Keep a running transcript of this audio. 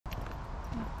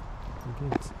the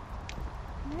gate.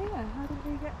 Yeah, how did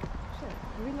we get... Shit,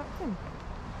 are we locked in?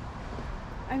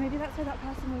 Oh, maybe that's why that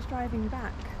person was driving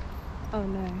back. Oh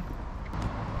no.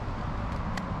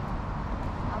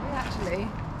 Are we actually?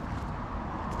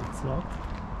 It's locked.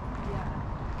 Yeah.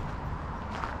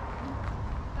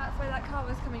 That's why that car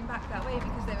was coming back that way,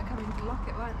 because they were coming to lock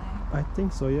it, weren't they? I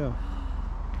think so, yeah.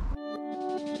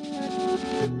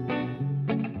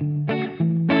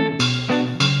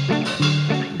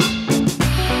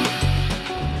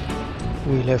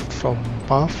 We left from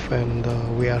Bath and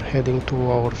we are heading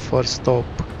to our first stop,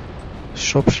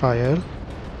 Shropshire.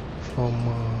 From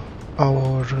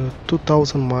our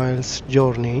 2000 miles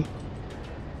journey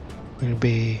will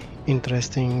be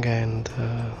interesting and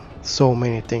so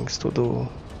many things to do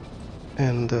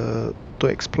and to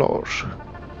explore.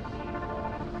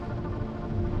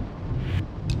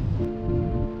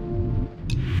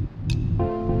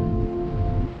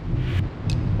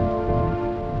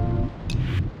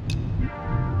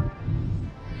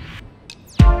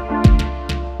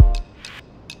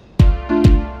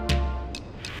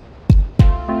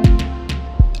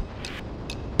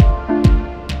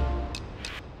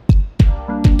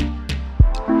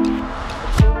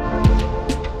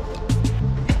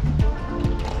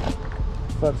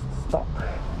 First stop.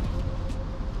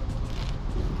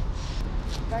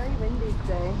 Very windy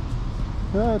today.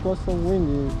 Yeah, it was so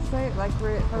windy. So, like,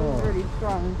 it was really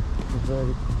strong.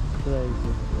 Very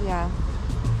crazy. Yeah.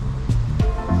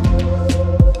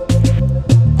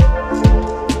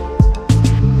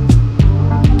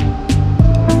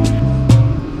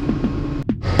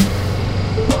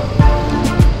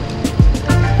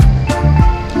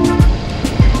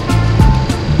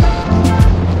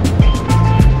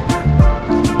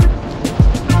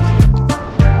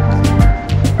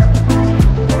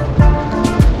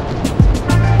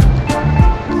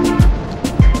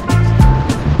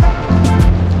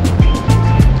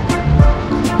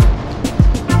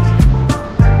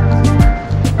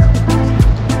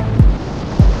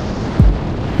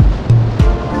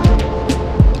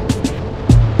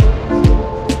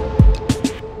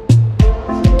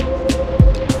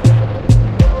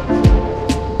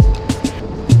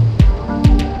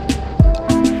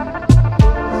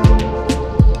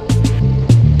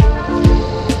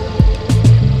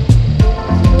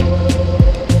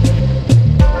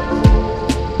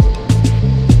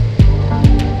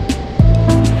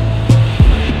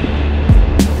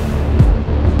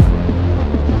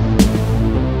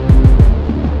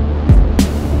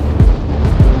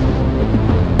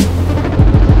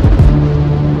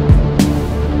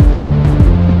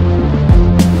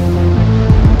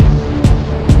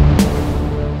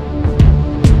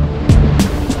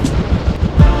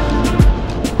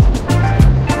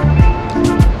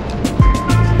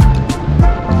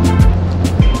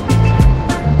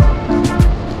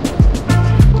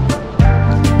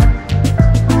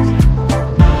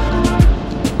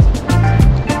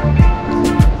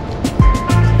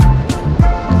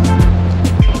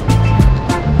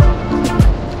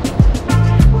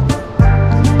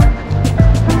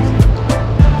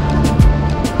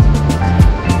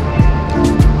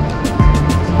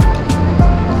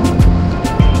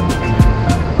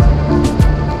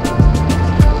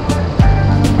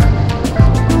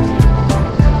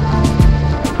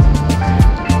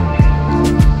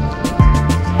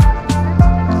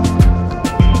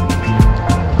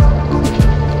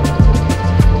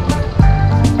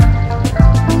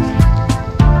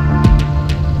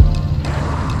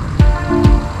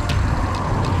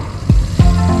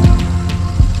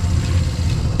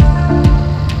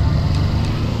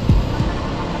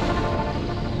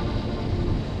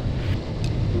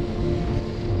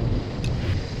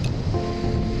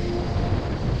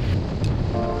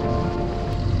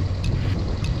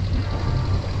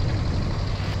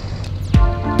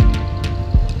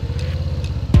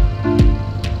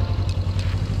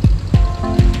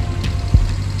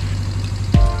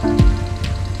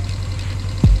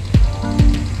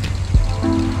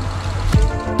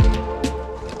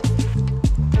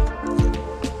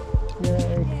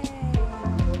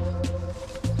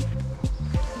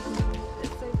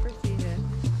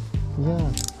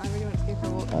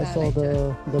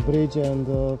 The bridge and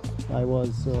I was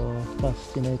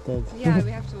fascinated. Yeah,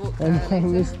 we have to walk there and I later.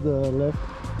 missed the left,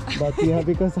 but yeah,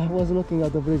 because I was looking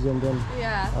at the bridge and then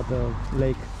at the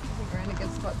lake. I think we're in a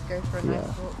good spot to go for a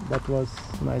nice walk. That was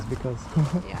nice because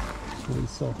we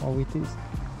saw how it is.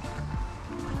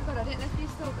 Oh my god, I don't know if you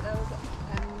saw, but there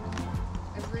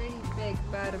was a really big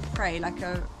bird of prey, like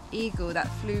a eagle, that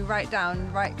flew right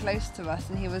down, right close to us,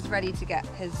 and he was ready to get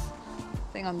his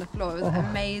thing on the floor. It was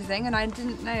amazing, and I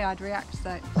didn't know I'd react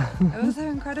so. It was so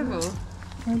incredible.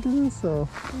 I didn't so.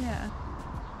 Yeah.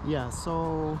 Yeah,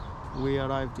 so we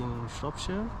arrived in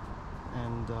Shropshire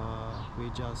and we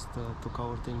just took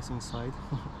our things inside.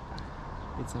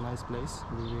 It's a nice place,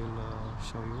 we will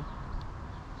show you.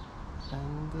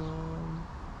 And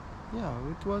yeah,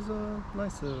 it was a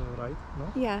nice ride,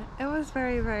 no? Yeah, it was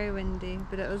very, very windy,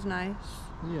 but it was nice.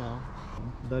 Yeah.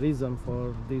 The reason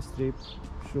for this trip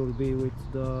should be with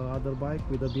the other bike,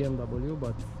 with the BMW,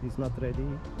 but it's not ready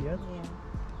yet. Yeah.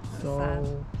 So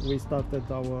sad. we started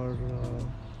our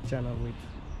channel with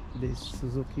this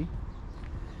Suzuki.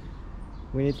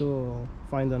 We need to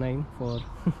find a name for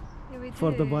Yeah, we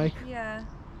for the do. bike. Yeah,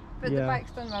 but the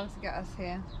bike's done well to get us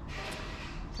here,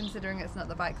 considering it's not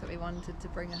the bike that we wanted to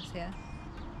bring us here.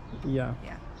 Yeah.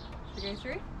 Yeah. Should we go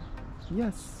through?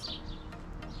 Yes.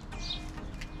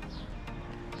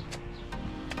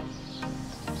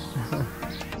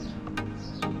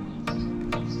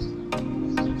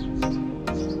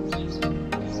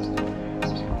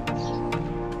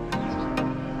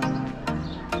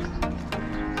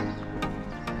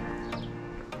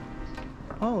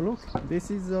 Oh, look, this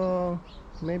is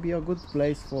maybe a good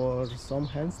place for some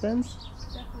handstands.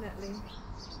 Definitely.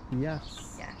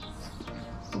 Yes. Yes.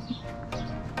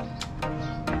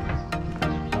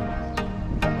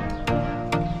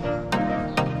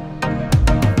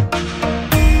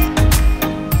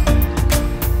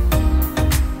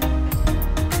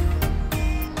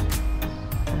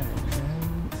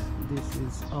 And this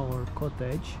is our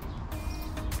cottage.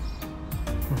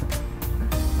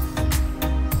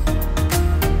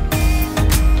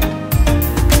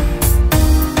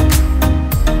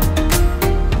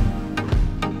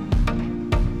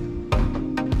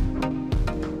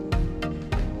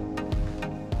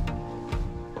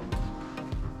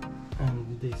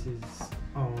 This is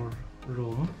our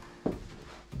room.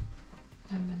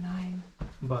 Number 9.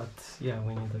 But yeah,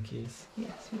 we need the keys.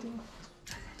 Yes, we do.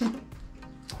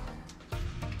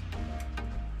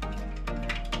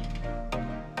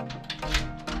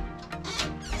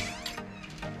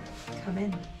 Come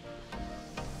in.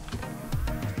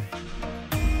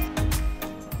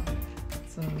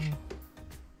 So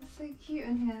It's so cute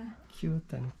in here.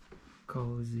 cute and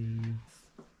cozy.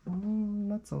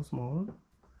 Not so small.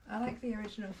 I like the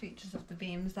original features of the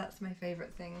beams. That's my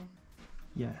favourite thing.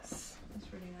 Yes. That's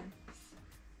really nice.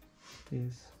 It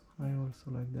is. I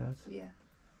also like that. Yeah.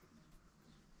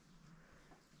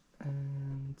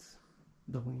 And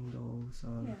the windows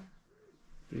are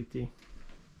pretty.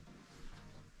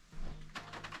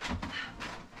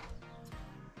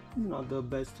 Not the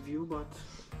best view, but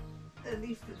at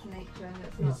least it's nature and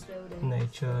it's not buildings.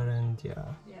 Nature and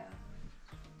yeah. Yeah.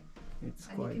 It's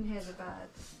and quite. you can hear the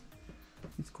birds.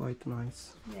 It's quite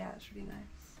nice. Yeah, it's really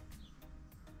nice.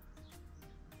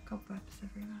 Cobwebs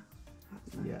everywhere.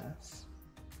 Outside. Yes.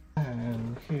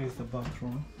 And here is the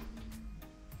bathroom.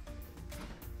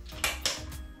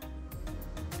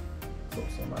 It's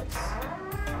also nice.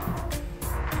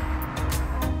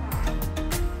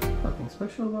 Nothing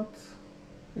special, but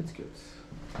it's good.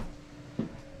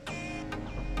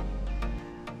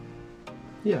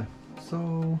 Yeah,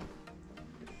 so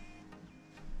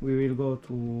we will go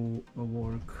to a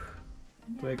walk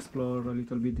to explore a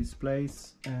little bit this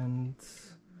place and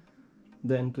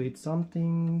then to eat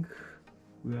something.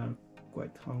 We are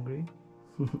quite hungry.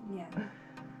 Yeah.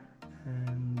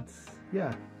 And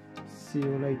yeah, see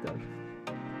you later.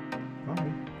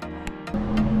 Bye.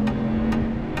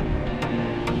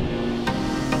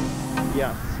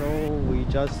 Yeah, so we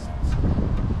just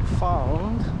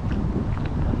found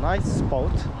a nice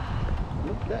spot.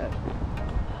 Look there.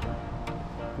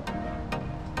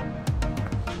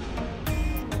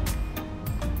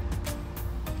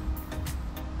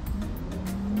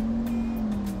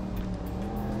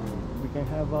 We can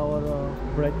have our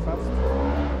breakfast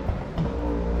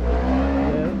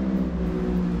there.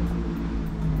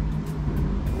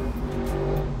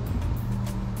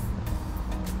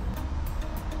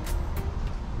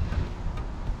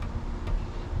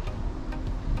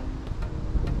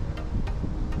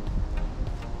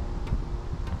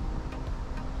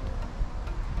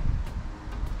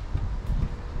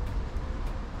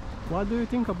 What do you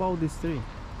think about this tree?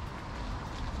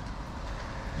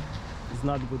 It's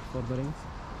not good for the rings.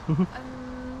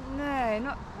 No,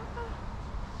 not.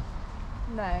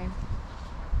 No.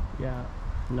 Yeah,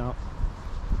 no,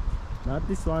 not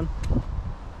this one.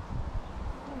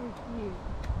 Very cute.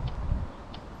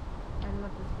 I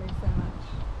love this place so much.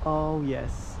 Oh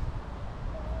yes.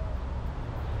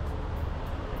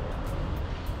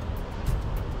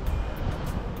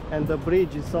 And the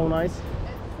bridge is so nice. It's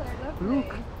so lovely.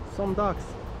 Look, some ducks.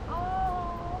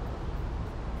 Oh,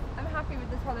 I'm happy with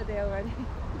this holiday already.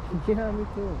 Yeah, me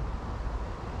too.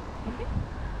 It's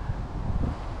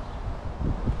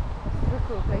a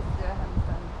cool place to do a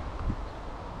handstand.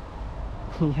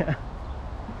 Yeah.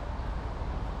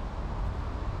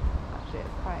 Actually,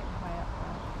 it's quite high up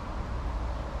there.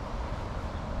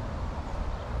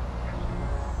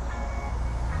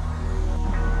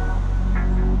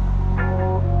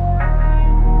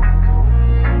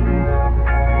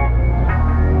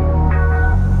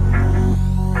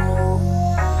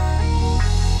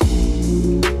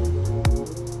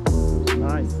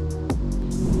 Nice.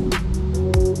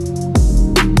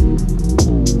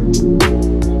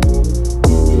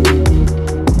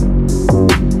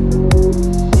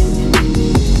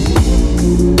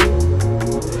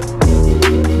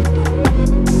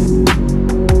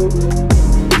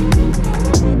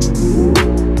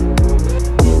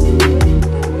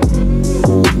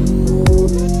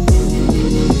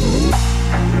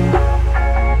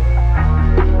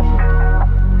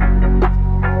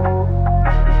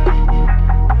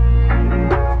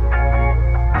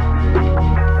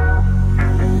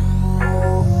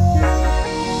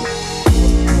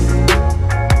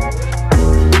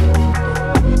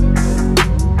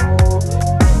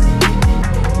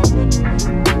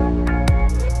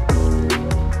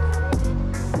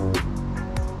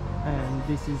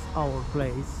 This is our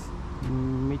place,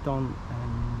 Mitton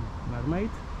and Mermaid.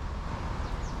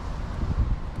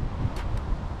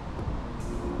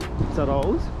 It's a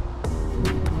rose.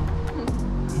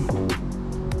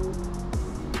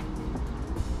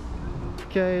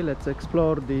 Okay, let's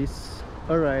explore this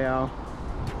area.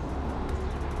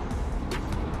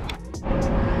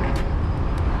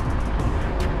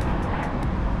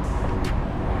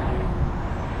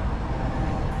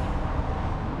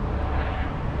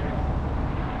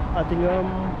 Attingham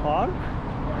Park?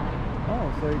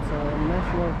 Oh, so it's a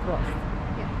national trust.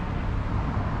 Yeah.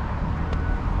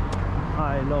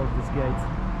 I love this gate.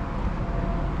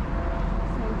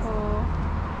 So cool.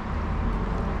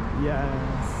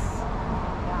 Yes.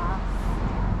 Yeah.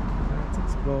 Let's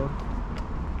explore.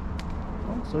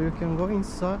 Oh, so you can go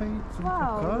inside with the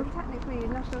Wow, car? technically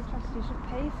National Trust you should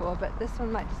pay for, but this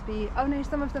one might just be, oh no,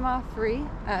 some of them are free,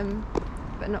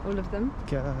 but not all of them.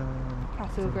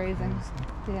 Cattle grazing.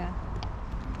 Yeah.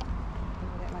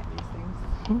 I don't like these things.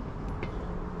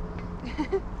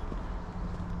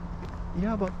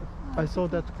 Yeah, but I saw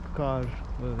that car.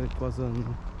 It was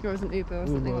an It was an Uber or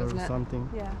something, Uber or wasn't it? something.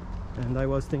 Yeah. And I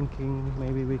was thinking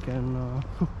maybe we can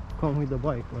come with the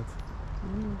bike, but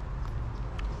Mm.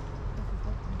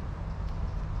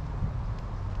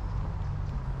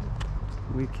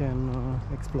 we can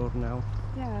explore now.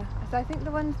 Yeah, so I think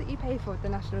the ones that you pay for with the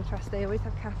National Trust, they always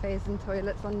have cafes and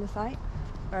toilets on the site,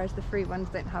 whereas the free ones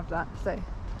don't have that, so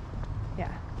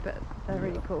yeah, but they're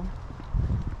really Yeah. cool.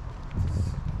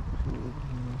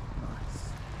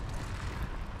 Nice.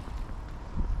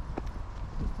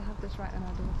 Just to have this right on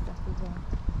our doorstep as well.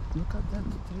 Look at that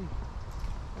tree.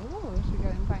 Oh, we should go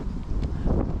and find.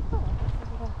 Oh,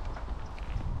 that's over there.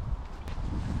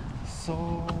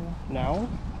 So now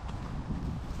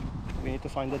we need to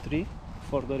find the tree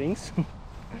for the rings.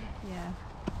 Yeah.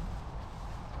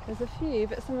 There's a few,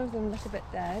 but some of them look a bit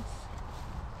dead.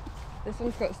 This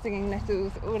one's got stinging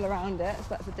nettles all around it, so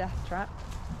that's a death trap.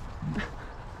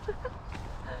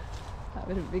 That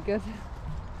wouldn't be good.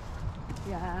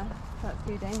 Yeah, that's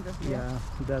too dangerous. Yeah,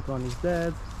 that one is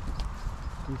dead.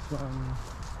 This one,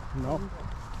 no.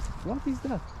 What is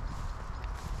that?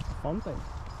 A fountain.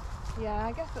 Yeah,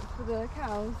 I guess that's for the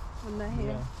cows when they're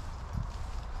here.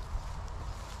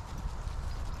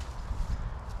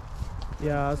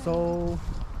 Yeah, so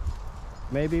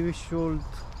maybe we should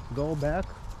go back.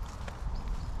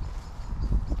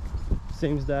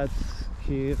 Seems that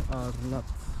here are not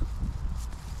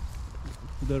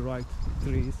the right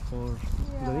trees for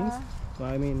the rings. So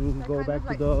I mean, They're go kind back of to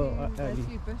like the they're alley,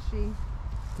 too bushy.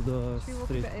 to the Should we walk a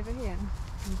street. bit over here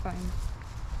and find?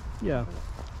 Yeah,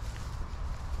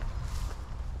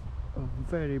 a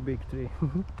very big tree.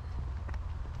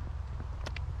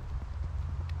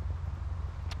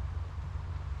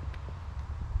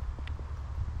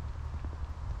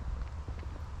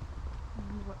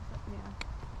 What's up here?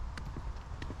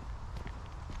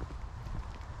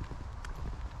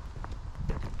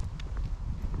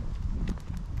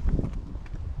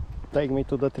 Take me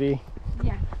to the tree.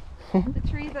 Yeah. The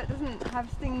tree that doesn't have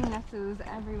stinging nettles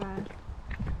everywhere.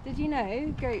 Did you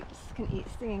know goats can eat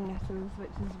stinging nettles, which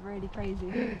is really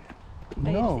crazy?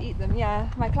 They No. just eat them. Yeah,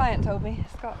 my client told me,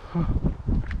 Scott.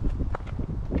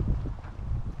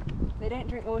 They don't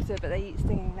drink water, but they eat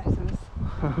stinging nettles.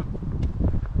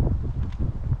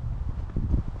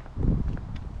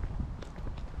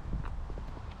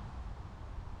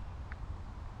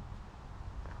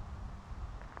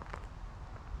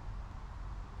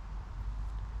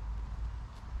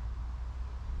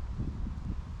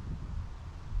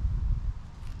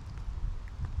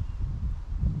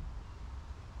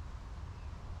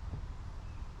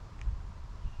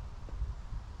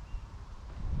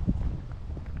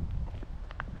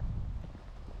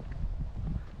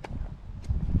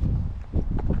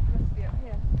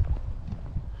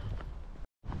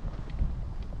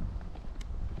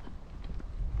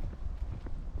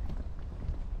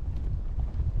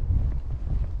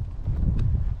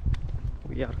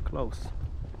 we are close.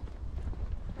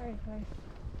 Very close.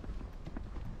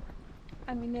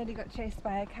 And we nearly got chased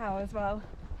by a cow as well.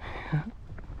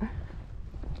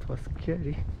 It was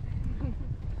scary.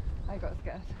 I got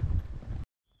scared.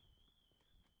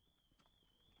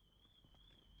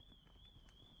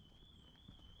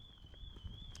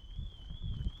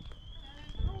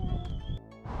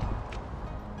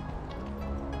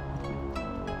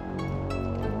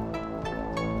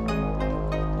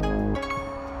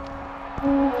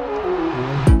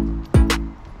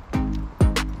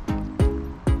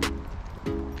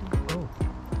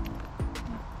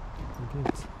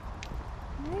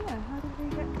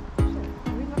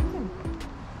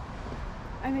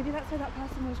 Maybe that's where that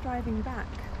person was driving back.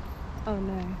 Oh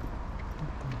no.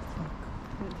 What the fuck?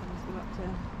 Don't tell us we locked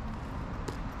in.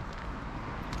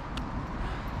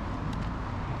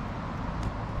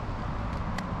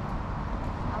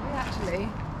 Are we actually?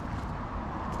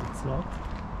 It's locked?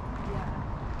 Yeah.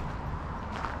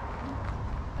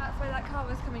 That's why that car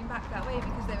was coming back that way,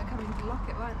 because they were coming to lock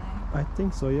it, weren't they? I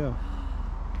think so, yeah.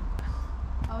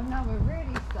 Oh, now we're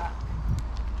really stuck.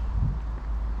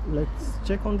 Let's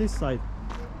check on this side.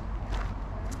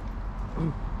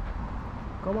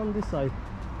 Come on this side.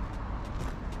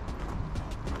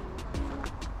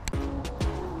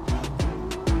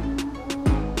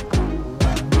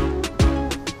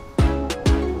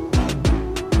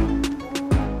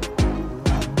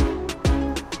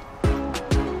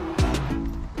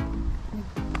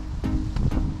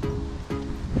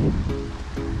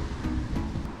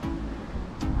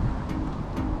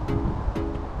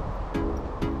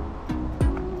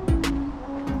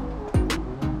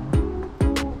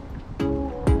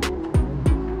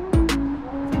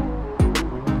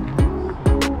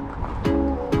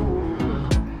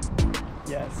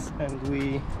 And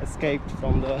we escaped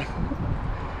from the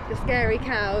scary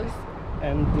cows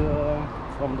and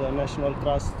from the National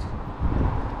Trust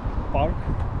Park.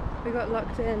 We got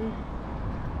locked in.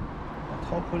 But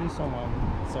hopefully someone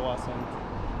saw us and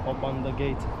opened the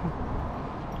gate.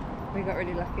 We got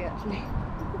really lucky actually.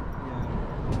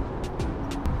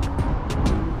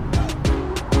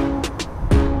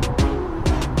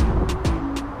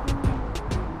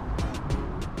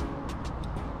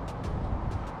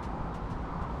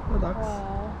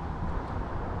 Wow.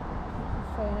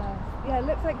 So nice. Yeah, it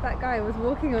looks like that guy was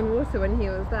walking on water when he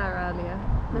was there earlier.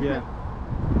 Yeah.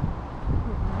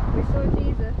 We saw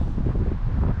Jesus.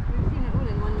 We've seen it all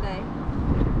in one day.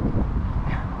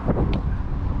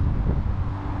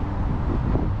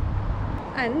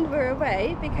 And we're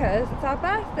away because it's our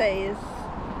birthdays,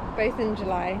 both in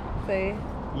July. So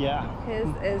yeah, his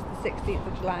is the 16th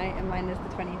of July and mine is the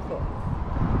 24th.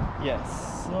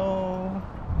 Yes, so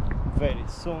very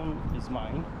soon is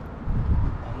mine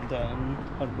and then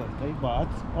her birthday, but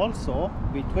also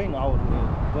between our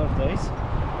birthdays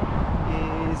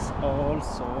is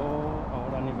also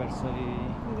our anniversary.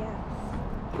 Yes.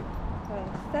 Well,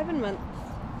 7 months.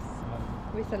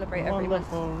 We celebrate every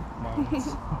month. Wonderful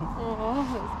months. Oh,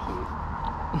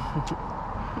 that's cute.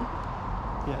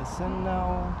 Yes, and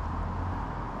now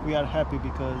we are happy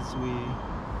because we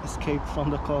escaped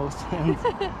from the coast and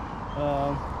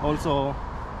also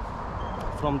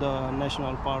from the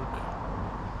National Park,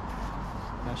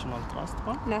 National Trust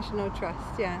Park? National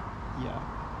Trust, yeah. Yeah.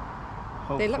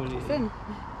 They locked us in.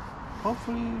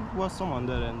 Hopefully was someone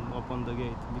there and opened the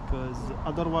gate, because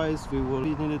otherwise we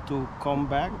needed to come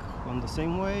back on the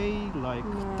same way, like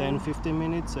 10-15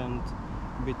 minutes, and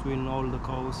between all the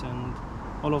cows, and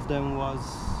all of them was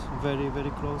very,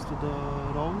 very close to the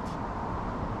road.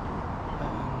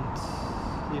 And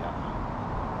yeah,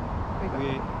 we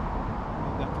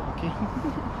got lucky.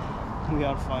 We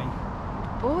are fine.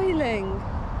 Boiling.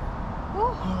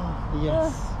 Oh.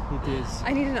 Yes, it is.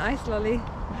 I need an ice lolly.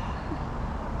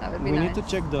 That would be we nice. need to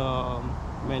check the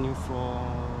menu for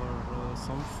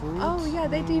some food. Oh yeah,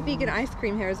 they do vegan ice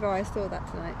cream here as well. I saw that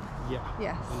tonight. Yeah.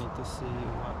 Yes. We need to see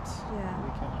what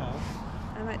we can have.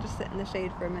 I might just sit in the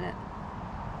shade for a minute.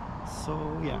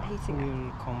 So yeah, heating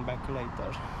we'll come back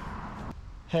later.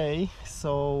 Hey,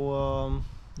 so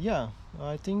yeah,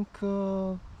 I think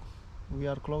we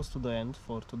are close to the end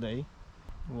for today.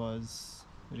 It was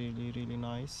really, really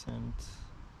nice, and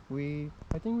I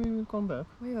think we will come back.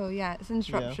 We will, yeah. It's in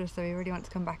Shropshire, so we really want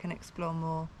to come back and explore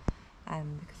more,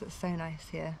 because it's so nice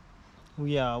here.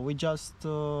 Yeah, we just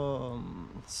we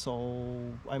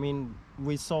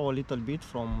saw a little bit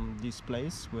from this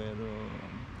place where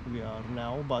we are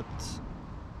now, but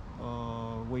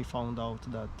we found out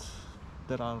that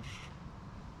there are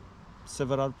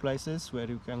several places where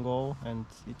you can go, and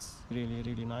it's really,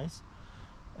 really nice.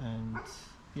 And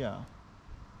yeah,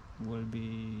 we'll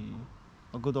be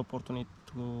a good opportunity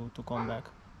to come back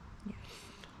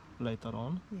later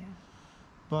on.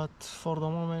 But for the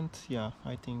moment, yeah,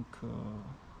 I think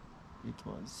it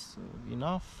was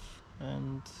enough.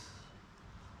 And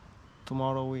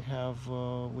tomorrow we'll have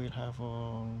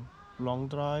a long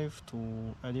drive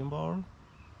to Edinburgh,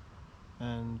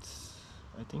 and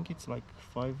I think it's like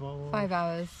 5 hours. 5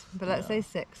 hours, but let's say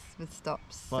 6 with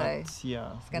stops. But so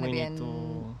yeah, it's going to be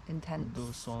intense.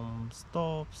 Do some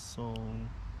stops. So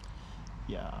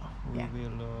yeah, we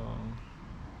will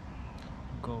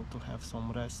go to have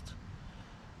some rest.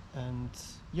 And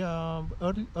yeah,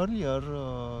 earlier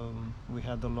we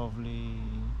had a lovely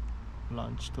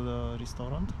lunch to the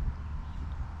restaurant.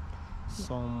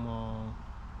 Some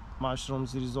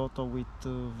mushrooms risotto with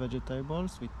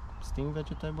vegetables, with steamed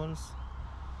vegetables,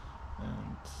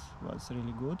 and it was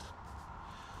really good.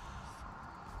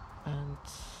 And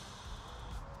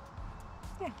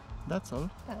that's all.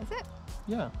 That was it.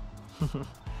 Yeah.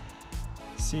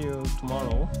 See you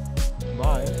tomorrow.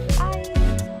 Bye. Bye.